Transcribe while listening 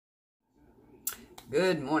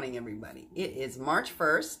Good morning, everybody. It is March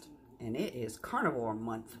 1st, and it is carnivore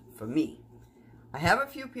month for me. I have a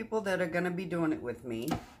few people that are going to be doing it with me,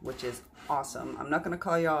 which is awesome. I'm not going to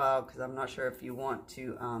call y'all out because I'm not sure if you want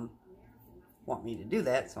me to do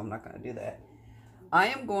that, so I'm not going to do that. I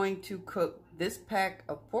am going to cook this pack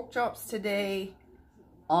of pork chops today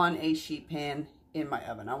on a sheet pan in my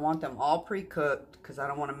oven. I want them all pre-cooked because I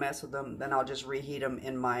don't want to mess with them. Then I'll just reheat them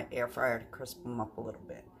in my air fryer to crisp them up a little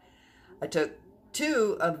bit. I took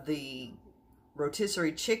 2 of the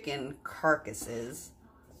rotisserie chicken carcasses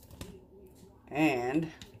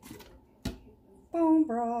and bone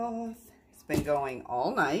broth. It's been going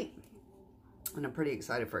all night and I'm pretty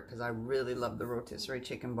excited for it because I really love the rotisserie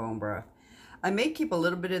chicken bone broth. I may keep a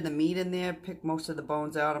little bit of the meat in there, pick most of the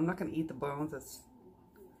bones out. I'm not going to eat the bones.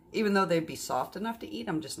 Even though they'd be soft enough to eat,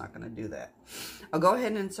 I'm just not going to do that. I'll go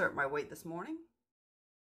ahead and insert my weight this morning.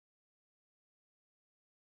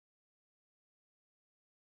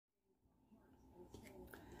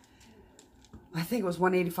 I think it was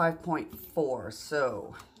 185.4,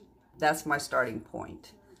 so that's my starting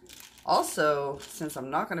point. Also, since I'm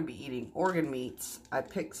not going to be eating organ meats, I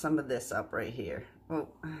picked some of this up right here. Oh,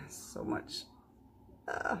 so much.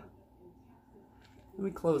 Let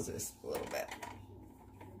me close this a little bit.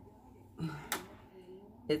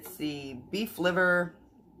 It's the beef liver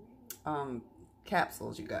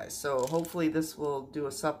capsules, you guys. So hopefully this will do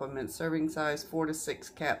a supplement serving size 4 to 6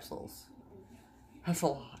 capsules. That's a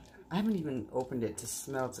lot. I haven't even opened it to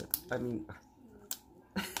smell it. I mean,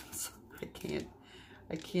 I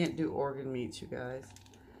can't do organ meats, you guys.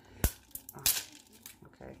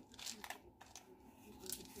 Okay.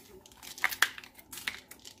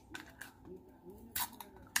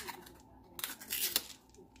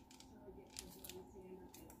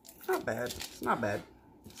 Not bad. It's not bad.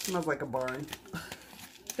 It smells like a barn.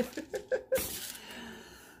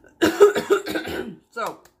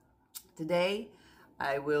 So, today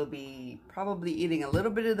I will be probably eating a little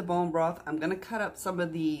bit of the bone broth. I'm going to cut up some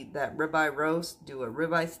of that ribeye roast, do a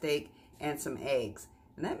ribeye steak, and some eggs.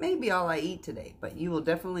 And that may be all I eat today, but you will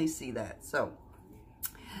definitely see that. So,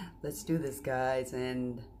 let's do this, guys.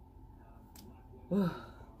 And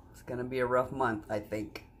it's going to be a rough month, I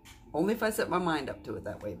think. Only if I set my mind up to it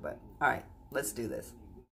that way, but all right, let's do this.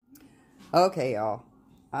 Okay, y'all.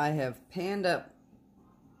 I have panned up,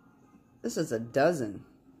 this is a dozen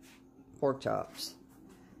pork chops.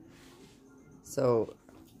 So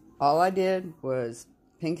all I did was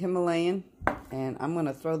pink Himalayan, and I'm going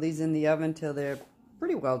to throw these in the oven till they're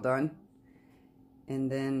pretty well done, and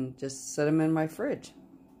then just set them in my fridge.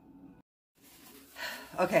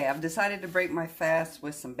 Okay, I've decided to break my fast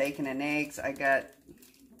with some bacon and eggs. I got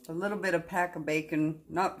a little bit of pack of bacon,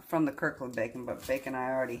 not from the Kirkland bacon, but bacon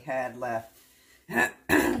I already had left.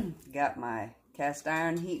 Got my cast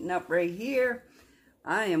iron heating up right here.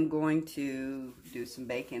 I am going to do some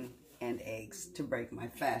bacon and eggs to break my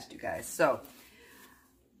fast, you guys. So,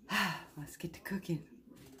 let's get to cooking.